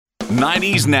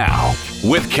90s Now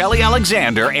with Kelly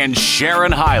Alexander and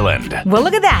Sharon Hyland. Well,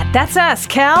 look at that. That's us.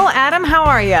 Kel, Adam, how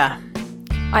are ya?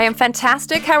 I am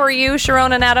fantastic. How are you,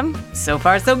 Sharon and Adam? So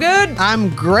far, so good.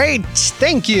 I'm great.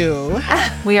 Thank you.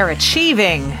 We are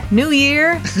achieving. New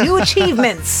year, new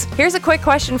achievements. Here's a quick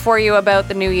question for you about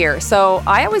the new year. So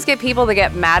I always get people to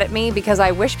get mad at me because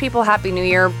I wish people Happy New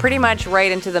Year pretty much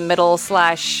right into the middle /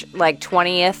 like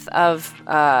 20th of,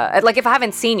 like if I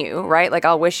haven't seen you, right? Like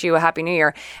I'll wish you a Happy New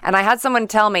Year. And I had someone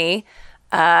tell me,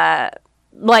 well,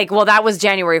 that was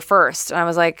January 1st. And I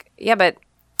was like, yeah, but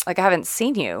like I haven't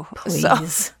seen you. Please.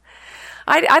 So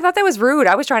I thought that was rude.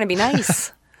 I was trying to be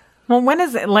nice. Well, when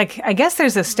is it? Like, I guess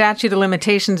there's a statute of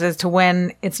limitations as to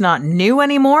when it's not new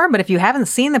anymore. But if you haven't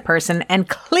seen the person and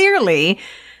clearly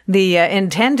the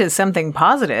intent is something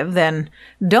positive, then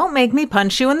don't make me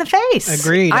punch you in the face.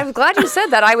 Agreed. I'm glad you said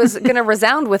that. I was going to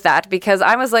resound with that because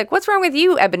I was like, what's wrong with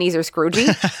you, Ebenezer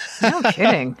Scroogey? No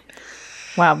kidding.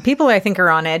 Wow. People, I think, are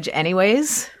on edge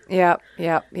anyways. Yep.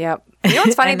 You know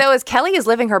what's funny, though, is Kelly is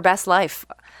living her best life.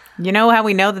 You know how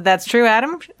we know that that's true,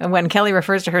 Adam? When Kelly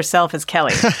refers to herself as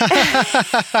Kelly.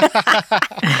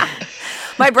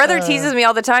 My brother teases me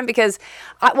all the time because,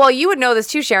 you would know this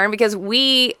too, Sharon, because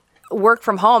we work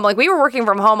from home. Like, we were working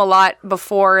from home a lot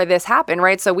before this happened,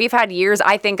 right? So we've had years,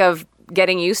 I think, of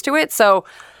getting used to it. So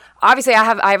obviously, I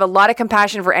have a lot of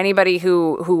compassion for anybody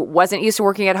who wasn't used to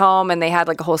working at home and they had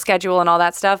like a whole schedule and all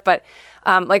that stuff. But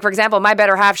like, for example, my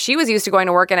better half, she was used to going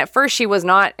to work. And at first she was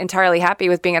not entirely happy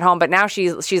with being at home. But now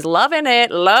she's loving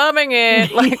it,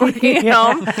 like working at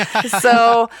home.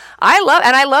 So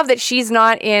I love that she's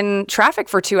not in traffic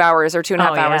for 2 hours or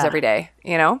 2.5 hours every day,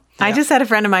 you know? I just had a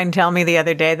friend of mine tell me the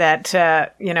other day that,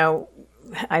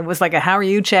 I was like a how are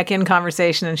you check-in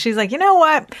conversation. And she's like, you know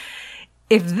what?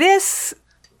 If this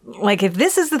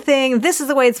is the thing, this is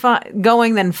the way it's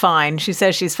going, then fine. She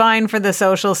says she's fine for the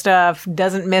social stuff,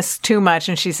 doesn't miss too much.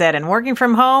 And she said, and working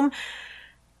from home,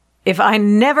 if I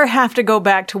never have to go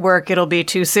back to work, it'll be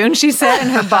too soon, she said.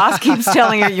 And her boss keeps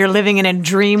telling her, you're living in a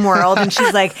dream world. And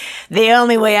she's like, the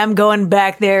only way I'm going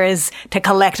back there is to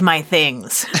collect my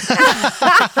things.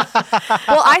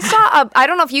 Well, I saw, I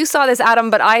don't know if you saw this, Adam,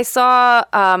 but I saw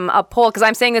a poll, because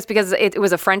I'm saying this because it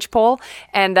was a French poll,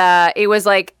 and it was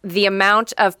like the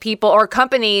amount of people or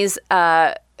companies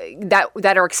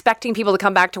that are expecting people to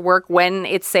come back to work when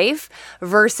it's safe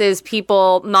versus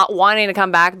people not wanting to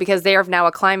come back because they are now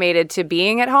acclimated to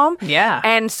being at home. Yeah.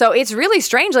 And so it's really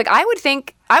strange. Like I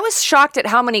was shocked at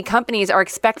how many companies are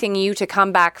expecting you to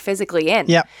come back physically in.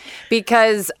 Yep.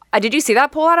 Because did you see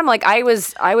that poll, Adam? Like I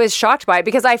was shocked by it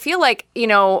because I feel like,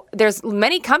 there's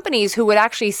many companies who would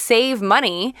actually save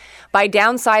money by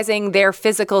downsizing their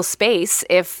physical space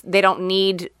if they don't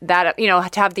need that,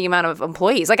 to have the amount of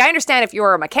employees. Like I understand if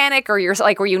you're a mechanic or you're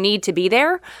like where you need to be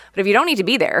there, but if you don't need to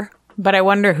be there. But I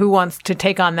wonder who wants to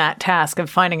take on that task of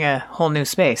finding a whole new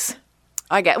space.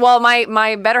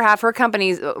 My better half, her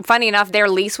company, funny enough, their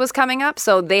lease was coming up,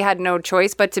 so they had no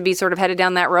choice but to be sort of headed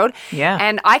down that road. Yeah.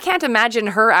 And I can't imagine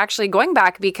her actually going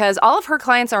back because all of her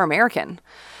clients are American.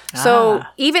 So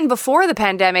even before the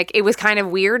pandemic, it was kind of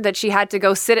weird that she had to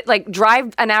go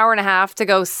drive an hour and a half to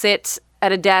go sit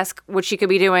at a desk, which she could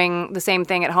be doing the same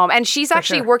thing at home. And she's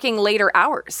actually working later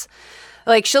hours.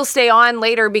 Like she'll stay on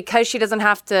later because she doesn't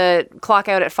have to clock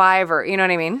out at 5 or, you know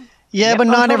what I mean? Yeah, Yep, but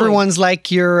not totally. everyone's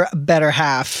like your better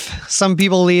half. Some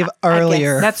people leave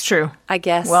earlier. That's true. I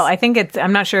guess. Well, I think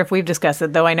I'm not sure if we've discussed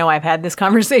it, though I know I've had this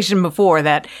conversation before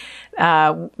that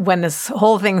when this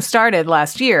whole thing started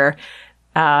last year,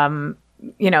 when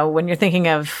you're thinking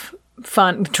of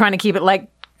fun, trying to keep it like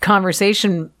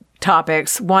conversation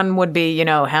topics, one would be,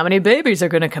 how many babies are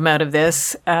going to come out of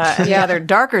this? And the other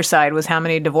darker side was how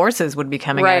many divorces would be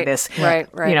coming out of this. Right.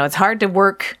 It's hard to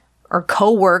work or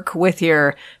co-work with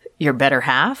your better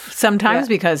half sometimes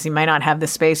because you might not have the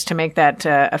space to make that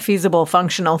a feasible,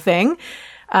 functional thing.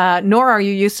 Nor are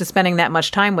you used to spending that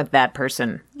much time with that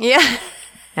person. Yeah.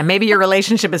 And maybe your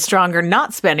relationship is stronger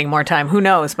not spending more time. Who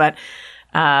knows? But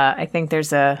I think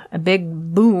there's a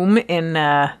big boom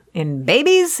in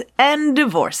babies and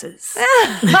divorces.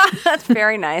 That's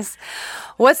very nice.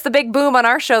 What's the big boom on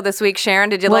our show this week,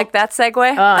 Sharon? Did you like that segue?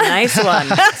 Oh, nice one.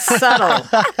 Subtle.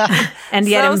 And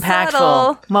yet So impactful.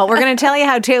 subtle. Well, we're going to tell you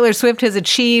how Taylor Swift has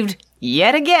achieved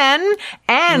yet again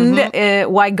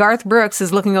and why Garth Brooks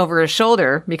is looking over his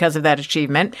shoulder because of that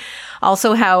achievement.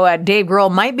 Also, how Dave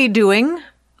Grohl might be doing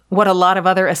what a lot of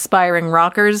other aspiring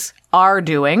rockers are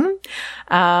doing.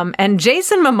 And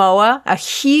Jason Momoa, a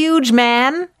huge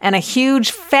man and a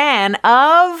huge fan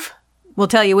of... We'll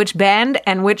tell you which band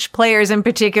and which players in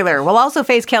particular. We'll also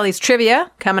face Kelly's trivia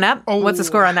coming up. What's the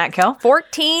score on that, Kel?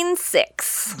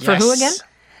 14-6. For who again?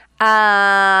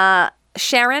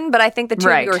 Sharon, but I think the two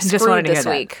of you are Just wanted screwed to hear this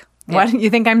that. week. What? You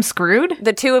think I'm screwed?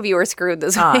 The two of you are screwed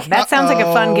this week. That sounds like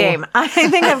a fun game. I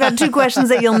think I've got 2 questions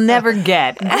that you'll never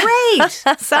get. Great.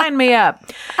 Sign me up.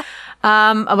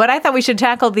 But I thought we should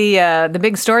tackle the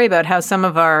big story about how some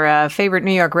of our favorite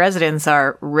New York residents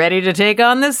are ready to take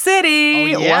on the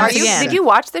city. Oh, yeah. once again. Did you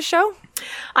watch this show?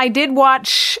 I did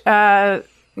watch,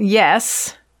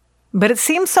 yes, but it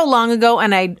seems so long ago,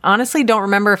 and I honestly don't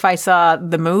remember if I saw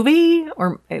the movie,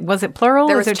 or was it plural?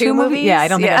 There Is was there 2 movies? movies? Yeah, I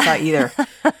don't think I Yeah. saw either.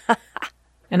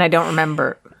 And I don't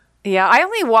remember. Yeah, I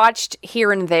only watched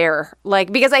here and there,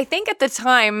 like, because I think at the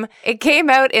time it came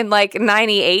out in like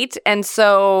 98. And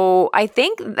so I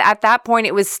think at that point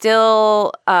it was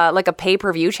still like a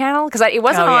pay-per-view channel because it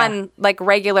wasn't Oh, yeah. on like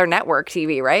regular network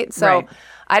TV, right? So Right.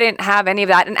 I didn't have any of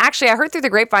that. And actually, I heard through the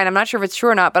grapevine, I'm not sure if it's true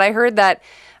or not, but I heard that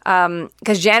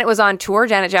because Janet was on tour.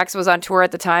 Janet Jackson was on tour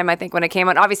at the time, I think, when it came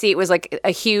out. Obviously, it was like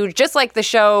a huge, just like the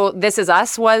show This Is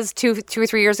Us was two or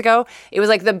 3 years ago. It was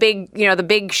like the big, the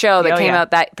big show that Oh, came yeah.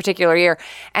 out that particular year.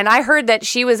 And I heard that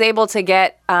she was able to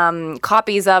get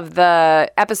copies of the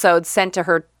episodes sent to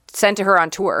her on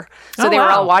tour. So Oh, they were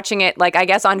wow. all watching it, like, I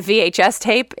guess on VHS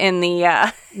tape in the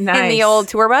in the Nice. old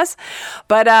tour bus.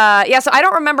 But yeah, so I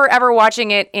don't remember ever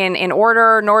watching it in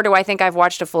order, nor do I think I've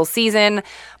watched a full season,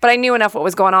 but I knew enough what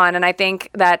was going on. And I think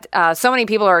that so many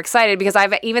people are excited because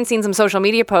I've even seen some social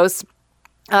media posts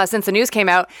since the news came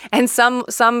out, and some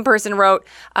person wrote,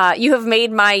 "You have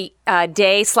made my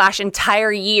day /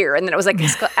 entire year," and then it was like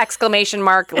exclamation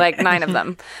mark, like 9 of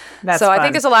them. That's so I fun.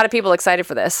 think there's a lot of people excited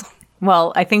for this.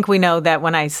 Well, I think we know that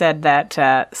when I said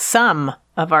that some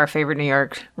of our favorite New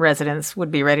York residents would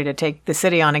be ready to take the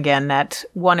city on again, that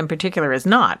one in particular is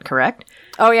not, correct?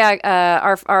 Oh yeah,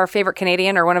 our favorite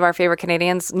Canadian, or one of our favorite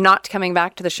Canadians, not coming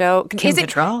back to the show. Kim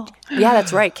Cattrall. Yeah,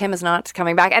 that's right. Kim is not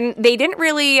coming back, and they didn't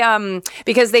really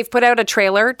because they've put out a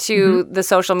trailer to the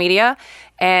social media,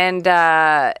 and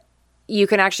you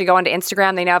can actually go onto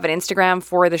Instagram. They now have an Instagram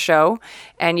for the show,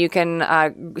 and you can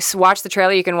watch the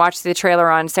trailer. You can watch the trailer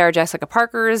on Sarah Jessica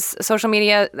Parker's social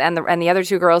media and the other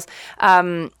 2 girls.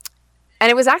 And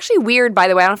it was actually weird, by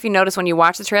the way. I don't know if you noticed when you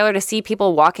watch the trailer, to see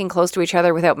people walking close to each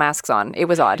other without masks on. It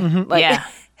was odd. Like, Yeah.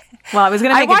 Well, I was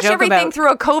going to I make a watch joke everything about...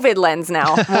 through a COVID lens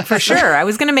now. For sure. I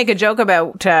was going to make a joke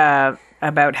about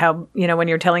how, when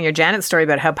you're telling your Janet story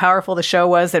about how powerful the show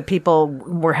was that people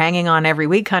were hanging on every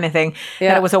week kind of thing. Yeah.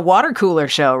 That it was a water cooler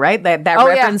show, right? That Oh,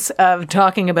 yeah. reference of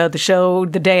talking about the show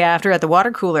the day after at the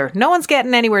water cooler. No one's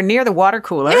getting anywhere near the water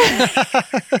cooler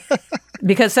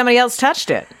because somebody else touched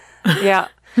it. Yeah.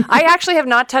 I actually have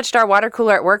not touched our water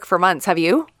cooler at work for months. Have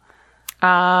you?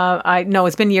 No,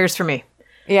 it's been years for me.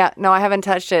 Yeah. No, I haven't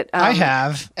touched it. I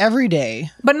have every day.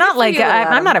 But not like, you, I'm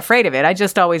Adam. not afraid of it. I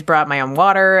just always brought my own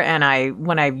water, and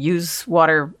when I use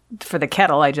water for the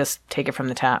kettle, I just take it from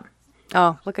the tap.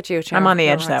 Oh, look at you. I'm on the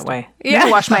edge that way. Yeah. I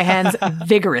wash my hands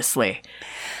vigorously.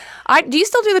 Do you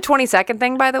still do the 20-second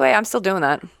thing, by the way? I'm still doing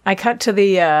that. I cut to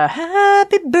the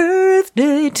happy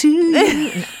birthday to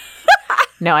you.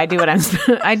 No, I do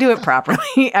I do it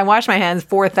properly. I wash my hands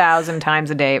 4,000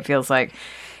 times a day, it feels like.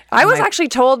 I was actually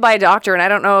told by a doctor, and I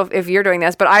don't know if you're doing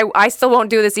this, but I still won't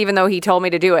do this even though he told me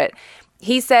to do it.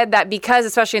 He said that because,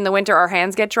 especially in the winter, our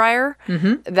hands get drier,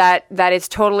 that it's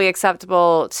totally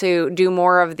acceptable to do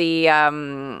more of the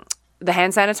hand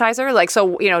sanitizer. Like,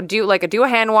 so, do a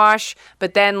hand wash,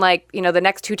 but then the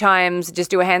next 2 times, just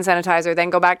do a hand sanitizer, then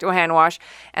go back to a hand wash.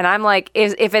 And I'm like,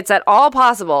 if it's at all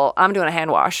possible, I'm doing a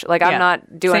hand wash. Like, I'm Yeah.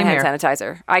 not doing Same hand here.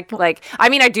 sanitizer. I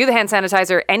do the hand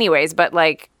sanitizer anyways, but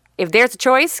if there's a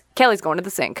choice, Kelly's going to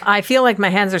the sink. I feel like my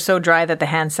hands are so dry that the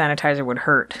hand sanitizer would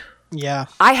hurt. Yeah.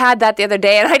 I had that the other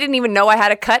day, and I didn't even know I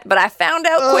had a cut, but I found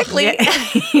out quickly,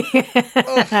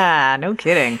 No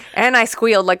kidding. and I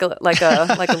squealed like a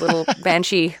little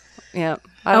banshee. Yeah.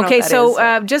 I don't know Okay, what that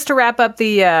so is. just to wrap up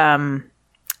the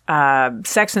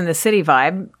Sex and the City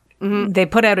vibe, they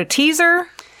put out a teaser.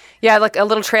 Yeah, like a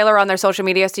little trailer on their social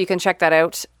media, so you can check that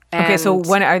out. Okay, so And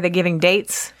when are they giving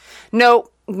dates? no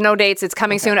dates. It's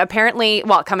coming soon. Apparently,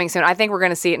 coming soon. I think we're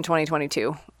going to see it in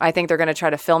 2022. I think they're going to try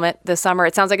to film it this summer.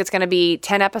 It sounds like it's going to be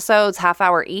 10 episodes, half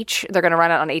hour each. They're going to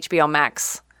run it on HBO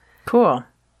Max. Cool.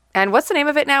 And what's the name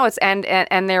of it now? It's and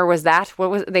there was that. What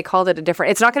was they called it? A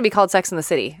different. It's not going to be called Sex and the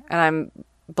City, and I'm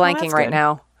blanking that's right good.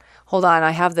 now. Hold on,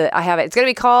 I have it. It's going to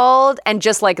be called And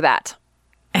Just Like That.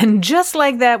 And just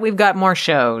like that, we've got more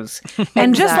shows.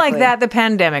 And just like Exactly. that, the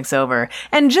pandemic's over.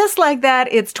 And just like that,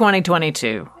 it's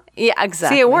 2022. Yeah,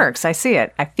 exactly. See, it works. I see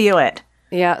it. I feel it.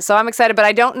 Yeah, so I'm excited, but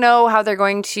I don't know how they're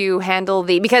going to handle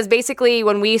because basically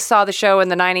when we saw the show in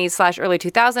the 90s / early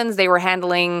 2000s, they were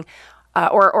handling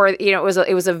or you know,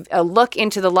 it was a look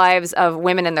into the lives of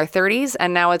women in their 30s,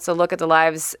 and now it's a look at the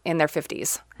lives in their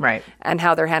 50s, Right. and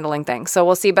how they're handling things. So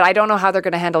we'll see, but I don't know how they're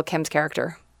going to handle Kim's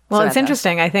character. Well, it's Samantha.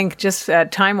 interesting. I think just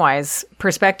time-wise,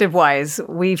 perspective-wise,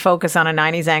 we focus on a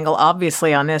 90s angle,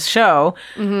 obviously, on this show.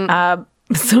 So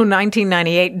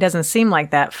 1998 doesn't seem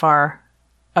like that far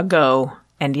ago,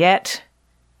 and yet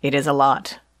it is a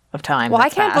lot of time. Well, I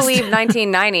that's can't passed. believe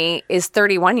 1990 is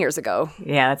 31 years ago.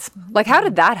 Yeah, it's Like, how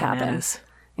did that happen? bananas.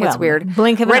 It's weird.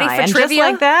 Blink of Ready an eye. for And trivia?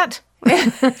 just like that,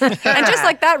 And just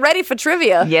like that, ready for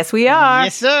trivia. yes, we are.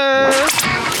 Yes, sir.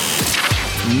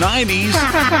 90s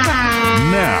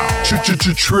now.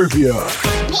 Trivia.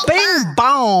 Bing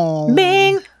bong.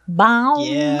 Bing, bong.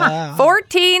 Yeah.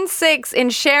 14-6 in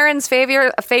Sharon's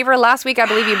favor. Last week, I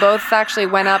believe you both actually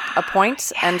went up a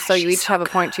point, and so you each have a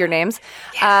point to your names.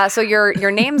 So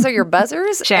your names are your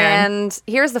buzzers. Sharon. And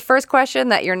here's the first question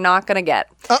that you're not going to get.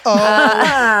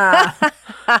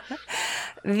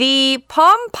 The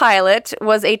Palm Pilot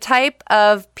was a type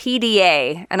of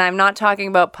PDA, and I'm not talking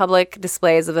about public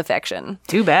displays of affection.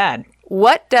 Too bad.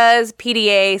 What does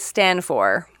PDA stand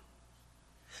for?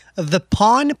 The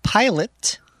Pawn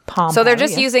Pilot. Palm So they're Pilot,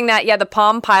 just yeah. using that, the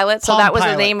Palm Pilot. So Palm that was the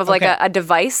Pilot, name of like okay. a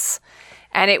device,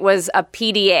 and it was a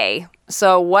PDA.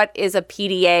 So what is a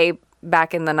PDA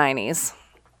back in the 90s?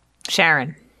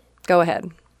 Sharon, Go ahead.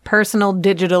 personal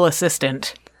digital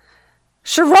assistant.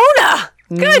 Sharona!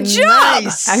 Good job!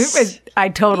 Nice. I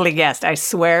totally guessed. I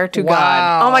swear to God.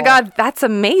 Wow. Oh my God, that's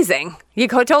amazing. You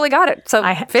totally got it. So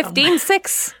I-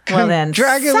 15-6. Well then,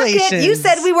 Congratulations. suck it. You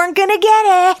said we weren't gonna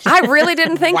get it. I really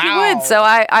didn't think you Wow. would, so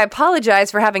I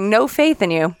apologize for having no faith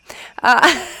in you. All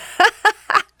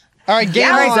right,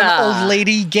 game Yowza. on, old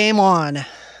lady. Game on.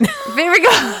 Here we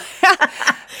go.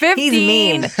 15, He's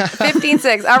mean.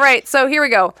 15-6. All right, so here we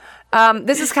go.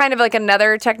 This is kind of like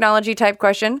another technology type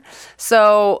question.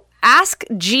 So Ask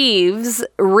Jeeves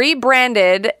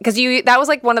rebranded, because that was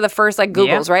like one of the first like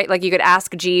Googles, Yeah. right? Like you could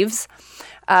ask Jeeves.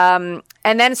 And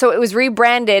then so it was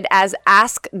rebranded as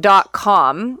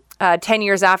ask.com 10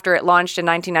 years after it launched in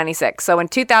 1996. So in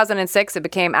 2006, it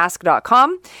became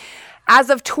ask.com. As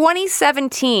of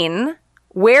 2017,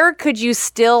 where could you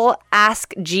still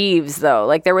ask Jeeves though?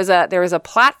 Like there was a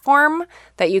platform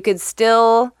that you could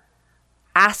still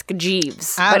ask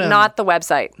Jeeves, but Adam. not the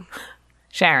website.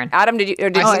 Sharon. Adam, did you? Or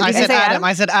did I you said say Adam. Adam?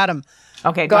 I said Adam.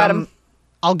 Okay, go, Adam.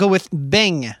 I'll go with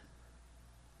Bing.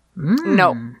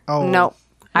 No. Oh. No.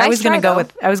 I Nice was gonna try, go though.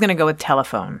 with. I was gonna go with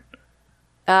telephone.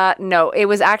 No, it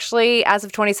was actually, as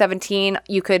of 2017,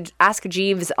 you could ask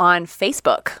Jeeves on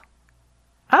Facebook.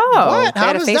 Oh, What? They How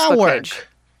had a does that Facebook work? page.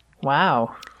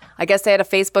 wow. I guess they had a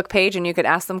Facebook page and you could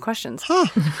ask them questions.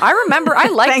 I remember, I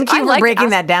liked Thank you for breaking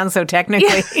that down so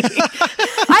technically.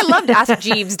 I loved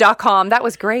AskJeeves.com. That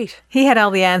was great. He had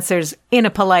all the answers in a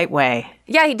polite way.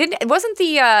 Yeah, he didn't. Wasn't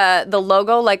the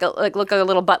logo like look a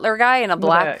little butler guy in a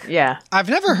black? Yeah, I've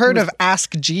never heard of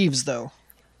Ask Jeeves, though.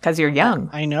 because you're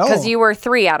young. I know. Because you were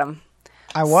 3, Adam.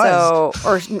 I was. So,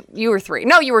 or you were 3.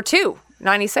 No, you were 2.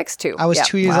 96, 2. I was Yeah.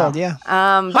 2 years old, yeah.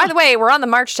 By the way, we're on the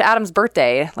march to Adam's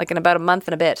birthday, like in about a month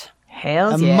and a bit.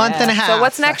 Hell A yeah. month and a half. So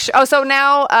what's next? Oh, so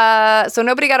now, so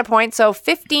nobody got a point. So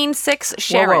 15-6 Whoa,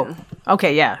 Sharon. whoa.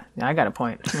 Okay, yeah, I got a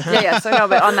point. Yeah. So no,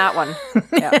 but on that one.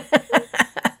 Yeah.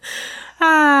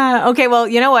 Okay, well,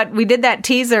 you know what? We did that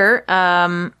teaser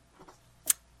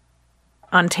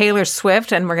on Taylor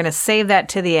Swift, and we're going to save that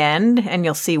to the end, and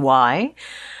you'll see why.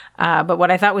 But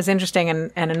what I thought was interesting,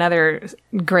 and another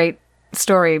great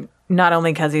story, not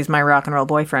only because he's my rock and roll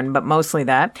boyfriend, but mostly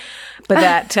that, but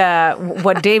that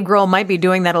what Dave Grohl might be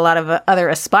doing that a lot of other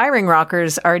aspiring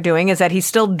rockers are doing is that he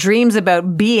still dreams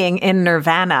about being in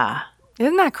Nirvana.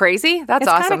 Isn't that crazy? That's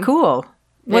It's awesome. kind of cool.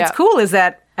 What's Yeah. cool is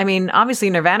that, I mean, obviously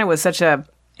Nirvana was such a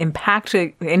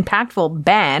impactful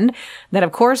band that,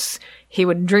 of course, he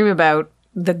would dream about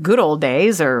the good old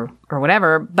days or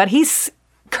whatever, but he's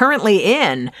currently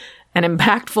in an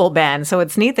impactful band. So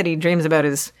it's neat that he dreams about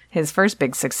his first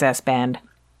big success band.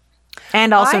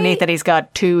 And also neat that he's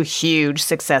got 2 huge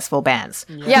successful bands.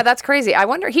 Yeah, that's crazy. I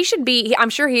wonder, he should be, I'm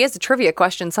sure he is a trivia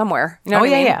question somewhere. You know Oh, what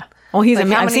yeah, I mean? yeah. Well, he's Like,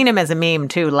 how I've many- seen him as a meme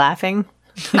too, laughing.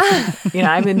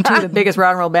 I'm in 2 of the biggest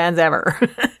rock and roll bands ever.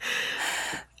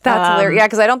 That's hilarious. Yeah,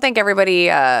 because I don't think everybody,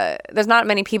 there's not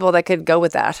many people that could go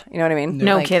with that. You know what I mean?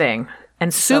 No Like, kidding.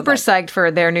 And super psyched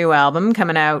for their new album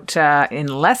coming out in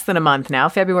less than a month now,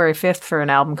 February 5th, for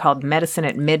an album called Medicine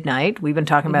at Midnight. We've been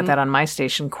talking about that on my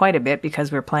station quite a bit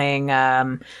because we're playing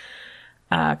a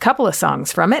couple of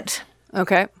songs from it.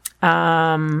 Okay.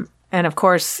 And of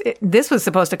course, this was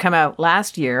supposed to come out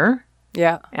last year,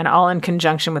 Yeah. And all in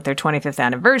conjunction with their 25th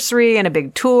anniversary and a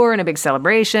big tour and a big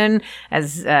celebration.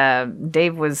 As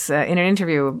Dave was in an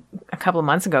interview a couple of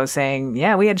months ago saying,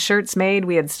 yeah, we had shirts made,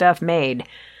 we had stuff made.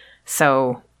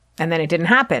 So, and then it didn't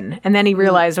happen. And then he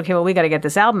realized, okay, well, we got to get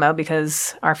this album out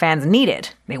because our fans need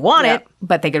it. They want it,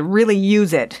 but they could really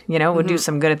use it. You know, it would do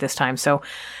some good at this time. So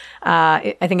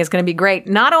I think it's going to be great,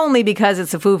 not only because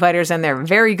it's the Foo Fighters and they're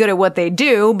very good at what they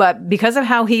do, but because of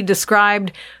how he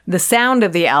described the sound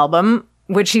of the album,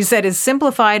 which he said is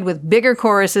simplified with bigger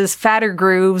choruses, fatter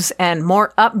grooves, and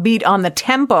more upbeat on the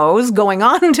tempos, going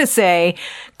on to say,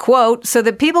 quote, so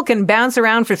that people can bounce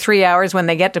around for 3 hours when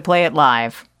they get to play it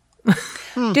live.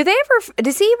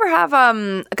 Does he ever have,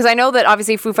 because I know that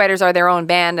obviously Foo Fighters are their own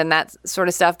band and that sort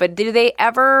of stuff, but do they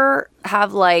ever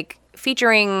have like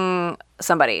featuring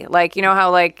somebody, like, you know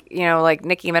how like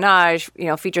Nicki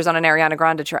Minaj, features on an Ariana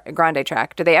Grande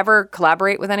track? Do they ever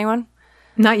collaborate with anyone?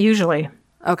 Not usually.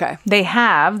 Okay. They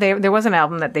have. There was an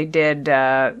album that they did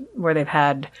where they've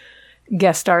had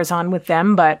guest stars on with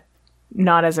them, but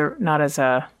not as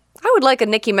a. I would like a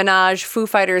Nicki Minaj Foo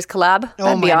Fighters collab.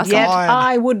 That'd be awesome. Yet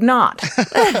I would not.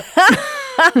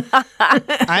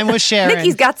 I'm with Sharon.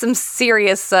 Nicki's got some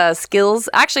serious skills.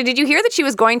 Actually, did you hear that she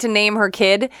was going to name her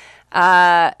kid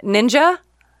Ninja?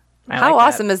 How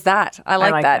awesome is that? I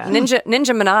like that. Ninja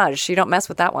Minaj. You don't mess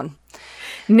with that one.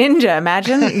 Ninja,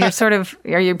 imagine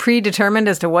are you predetermined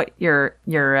as to what your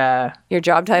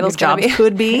job titles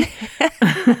could be?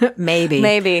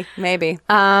 Maybe.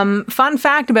 Fun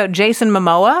fact about Jason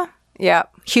Momoa. Yeah.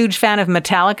 Huge fan of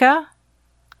Metallica.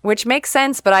 Which makes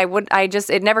sense, but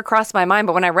it never crossed my mind.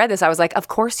 But when I read this, I was like, of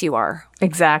course you are.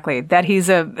 Exactly. That he's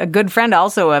a good friend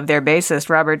also of their bassist,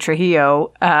 Robert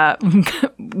Trujillo,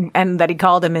 and that he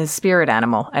called him his spirit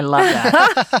animal. I love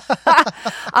that.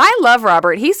 I love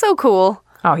Robert. He's so cool.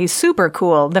 Oh, he's super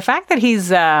cool. The fact that he's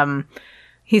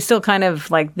still kind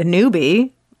of like the newbie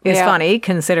is funny,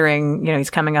 considering, he's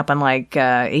coming up on like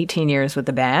 18 years with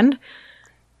the band.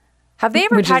 Have they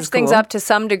ever patched things up to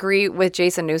some degree with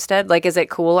Jason Newsted? Like, is it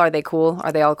cool? Are they cool?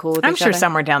 Are they all cool with each other? I'm sure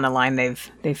somewhere down the line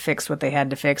they've fixed what they had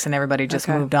to fix and everybody just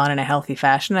moved on in a healthy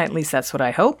fashion. At least that's what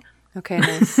I hope. Okay,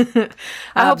 nice.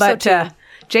 I hope so too.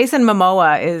 Jason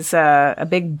Momoa is a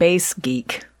big bass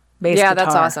geek. Bass guitar.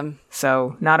 That's awesome.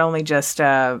 So not only just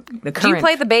the current... Do you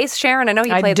play the bass, Sharon? I know you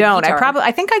play the guitar. I don't.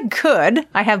 I think I could.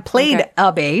 I have played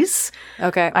a bass.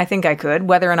 Okay. I think I could.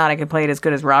 Whether or not I could play it as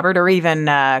good as Robert or even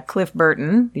Cliff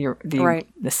Burton, the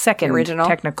second original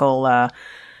technical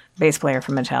bass player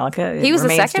from Metallica. He was the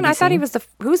second? I thought he was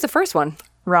who was the first one?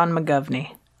 Ron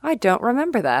McGovney. I don't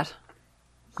remember that.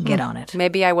 Get on it.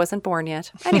 Maybe I wasn't born yet.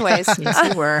 Anyways. Yes,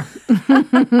 you were.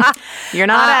 You're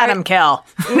not Adam Kell.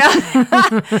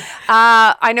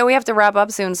 I know we have to wrap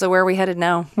up soon, so where are we headed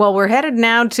now? Well, we're headed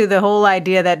now to the whole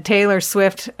idea that Taylor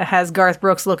Swift has Garth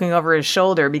Brooks looking over his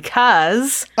shoulder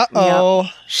because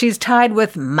she's tied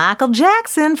with Michael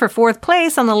Jackson for 4th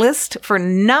place on the list for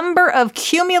number of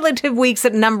cumulative weeks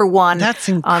at number 1 That's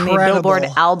on the Billboard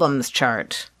albums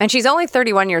chart. And she's only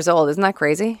 31 years old. Isn't that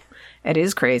crazy? It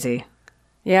is crazy.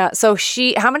 Yeah. So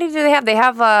how many do they have? They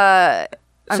have,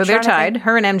 so they're tied.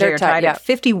 Her and MJ are tied at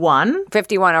 51.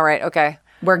 51. All right. Okay.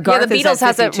 Where Garth the Beatles is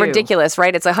at 52. has a ridiculous,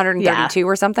 right? It's 132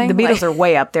 or something. The Beatles are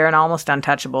way up there and almost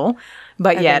untouchable.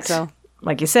 But yet,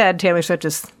 like you said, Taylor Swift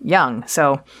is young.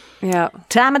 So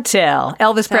time will tell.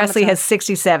 Elvis Presley has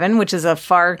 67, which is a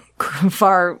far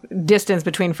distance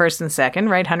between first and second,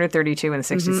 right? 132 and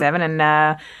 67. Mm-hmm.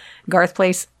 And Garth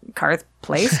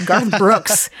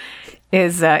Brooks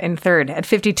is in 3rd at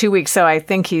 52 weeks. So I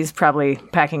think he's probably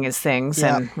packing his things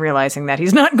and realizing that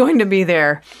he's not going to be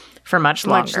there for much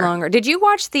longer. Did you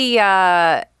watch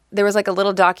there was like a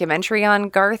little documentary on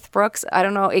Garth Brooks? I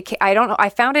don't know. I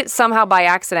found it somehow by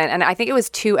accident, and I think it was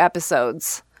 2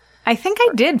 episodes. I think I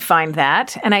did find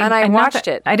that, and I watched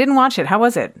it. I didn't watch it. How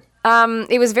was it?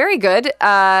 It was very good.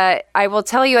 I will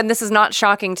tell you, and this is not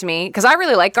shocking to me, because I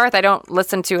really like Garth. I don't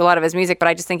listen to a lot of his music, but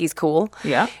I just think he's cool.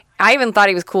 Yeah. I even thought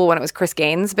he was cool when it was Chris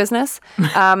Gaines' business.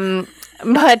 But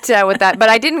with that, but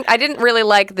I didn't really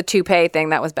like the toupee thing.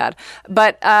 That was bad.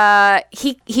 But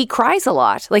he cries a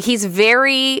lot. Like, he's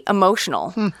very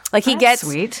emotional. Like, he gets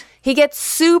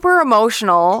super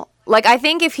emotional. Like, I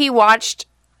think if he watched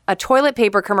a toilet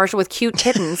paper commercial with cute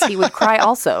kittens, he would cry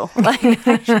also. Like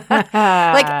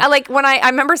when I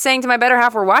remember saying to my better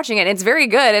half, we're watching it, and it's very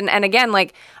good. And again,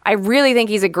 like, I really think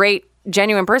he's a great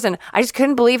genuine person. I just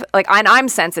couldn't believe, like, and I'm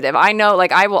sensitive. I know,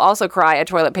 like, I will also cry at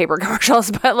toilet paper commercials,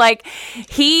 but like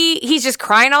he's just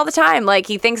crying all the time. Like,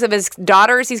 he thinks of his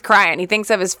daughters, he's crying. He thinks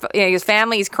of his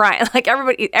family, he's crying. Like,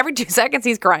 every 2 seconds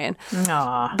he's crying.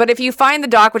 Aw. But if you find the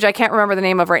doc, which I can't remember the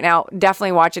name of right now,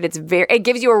 definitely watch it. It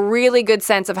gives you a really good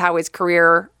sense of how his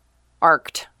career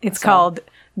arced. It's called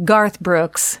Garth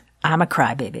Brooks, I'm a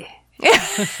Crybaby.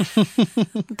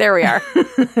 There we are.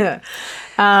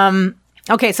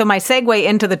 Okay, so my segue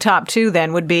into the top 2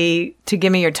 then would be to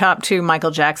give me your top 2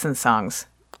 Michael Jackson songs.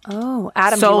 Oh,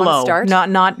 Adam, Solo, do you want to start?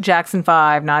 not Jackson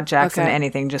 5, not Jackson Okay.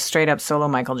 anything, just straight up solo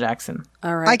Michael Jackson.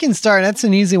 All I right. can start. That's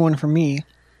an easy one for me.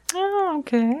 Oh,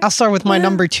 okay. I'll start with my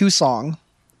number 2 song,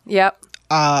 Yep.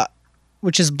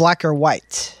 which is Black or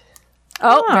White.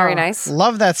 Oh, very nice.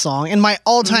 Love that song. And my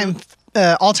all-time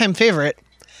favorite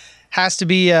has to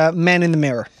be Man in the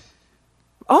Mirror.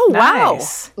 Oh, wow.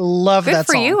 Nice. Love Good that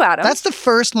for song. you, Adam. That's the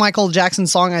first Michael Jackson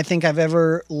song I think I've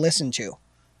ever listened to.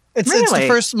 It's the Really?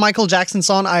 first Michael Jackson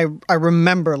song I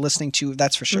remember listening to,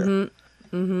 that's for sure.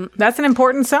 Mm-hmm. That's an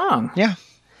important song. Yeah.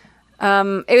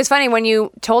 It was funny when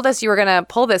you told us you were going to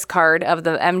pull this card of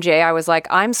the MJ. I was like,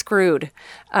 I'm screwed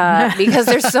because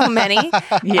there's so many.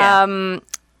 Yeah.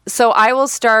 So I will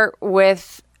start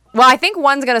with. Well, I think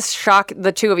one's going to shock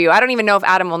the two of you. I don't even know if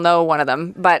Adam will know one of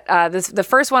them, but the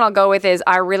first one I'll go with is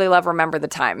I really love Remember the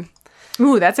Time.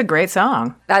 Ooh, that's a great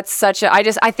song. That's such a.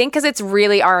 I think because it's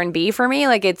really R&B for me.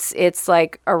 Like it's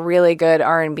like a really good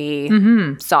R&B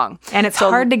song, And it's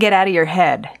hard to get out of your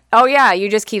head. Oh yeah, you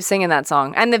just keep singing that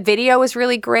song, and the video was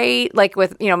really great. Like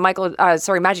with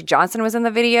Magic Johnson was in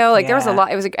the video. Like there was a Yeah.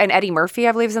 lot. It was and Eddie Murphy,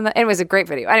 I believe, is in the. It was a great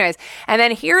video. Anyways, and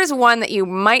then here's one that you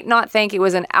might not think it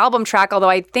was an album track, although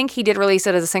I think he did release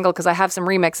it as a single because I have some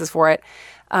remixes for it.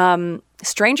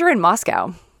 Stranger in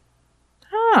Moscow.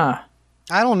 Huh.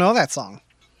 I don't know that song.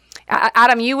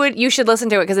 Adam, you should listen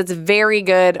to it because it's very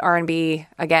good R&B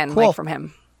again, Cool. like from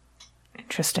him.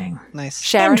 Interesting. Nice.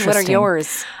 Sharon, what are Interesting.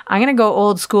 yours? I'm going to go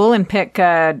old school and pick,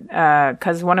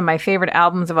 because one of my favorite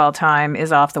albums of all time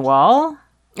is Off the Wall.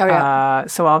 Oh yeah,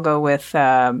 So I'll go with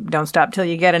Don't Stop Till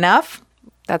You Get Enough,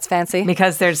 that's fancy.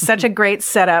 because there's such a great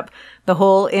setup. The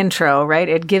whole intro, right?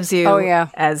 It gives you, Oh, yeah.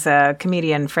 as a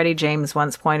comedian, Freddie James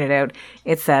once pointed out,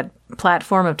 it's that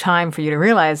platform of time for you to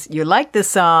realize you like this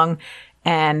song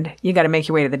and you got to make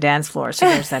your way to the dance floor. So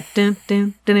there's that, dun,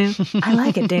 dun, dun, dun. I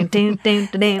like it, dun, dun, dun,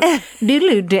 dun, dun,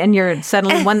 doodaloo, dun, and you're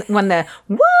suddenly, when the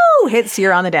woo hits,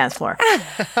 you're on the dance floor.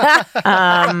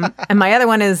 And my other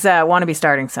one is Want to Be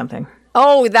Starting Something.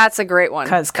 Oh, that's a great one.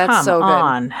 Because that's come so good.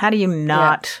 on, how do you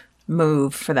not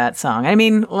move for that song? I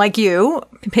mean, like you,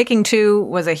 picking two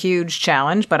was a huge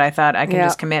challenge, but I thought I can Yeah.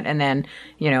 just commit, and then,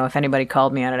 if anybody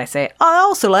called me on it, I say, I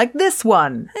also like this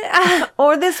one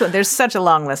or this one. There's such a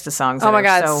long list of songs. Oh that my are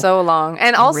God, so long.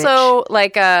 And also,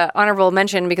 like, honorable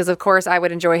mention, because of course I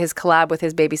would enjoy his collab with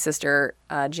his baby sister,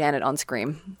 Janet on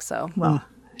Scream. So, well,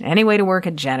 any way to work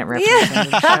a Janet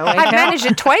represented show. eh, I've Cal? managed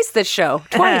it twice this show.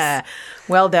 Twice.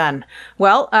 Well done.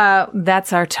 Well,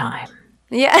 that's our time.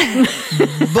 Yeah.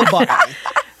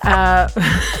 Bye-bye.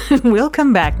 We'll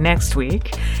come back next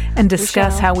week and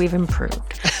discuss how we've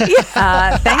improved.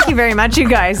 Thank you very much, you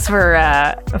guys,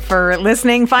 for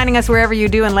listening, finding us wherever you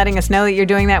do, and letting us know that you're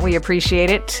doing that. We appreciate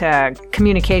it.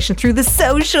 Communication through the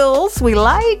socials, we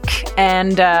like,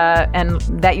 and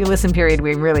that you listen. Period.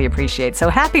 We really appreciate. So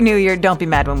happy New Year! Don't be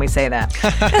mad when we say that.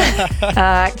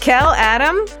 Kel,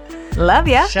 Adam, love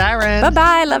ya. Sharon.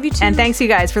 Bye-bye. Love you too. And thanks, you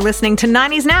guys, for listening to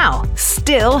 90s Now.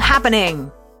 Still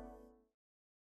happening.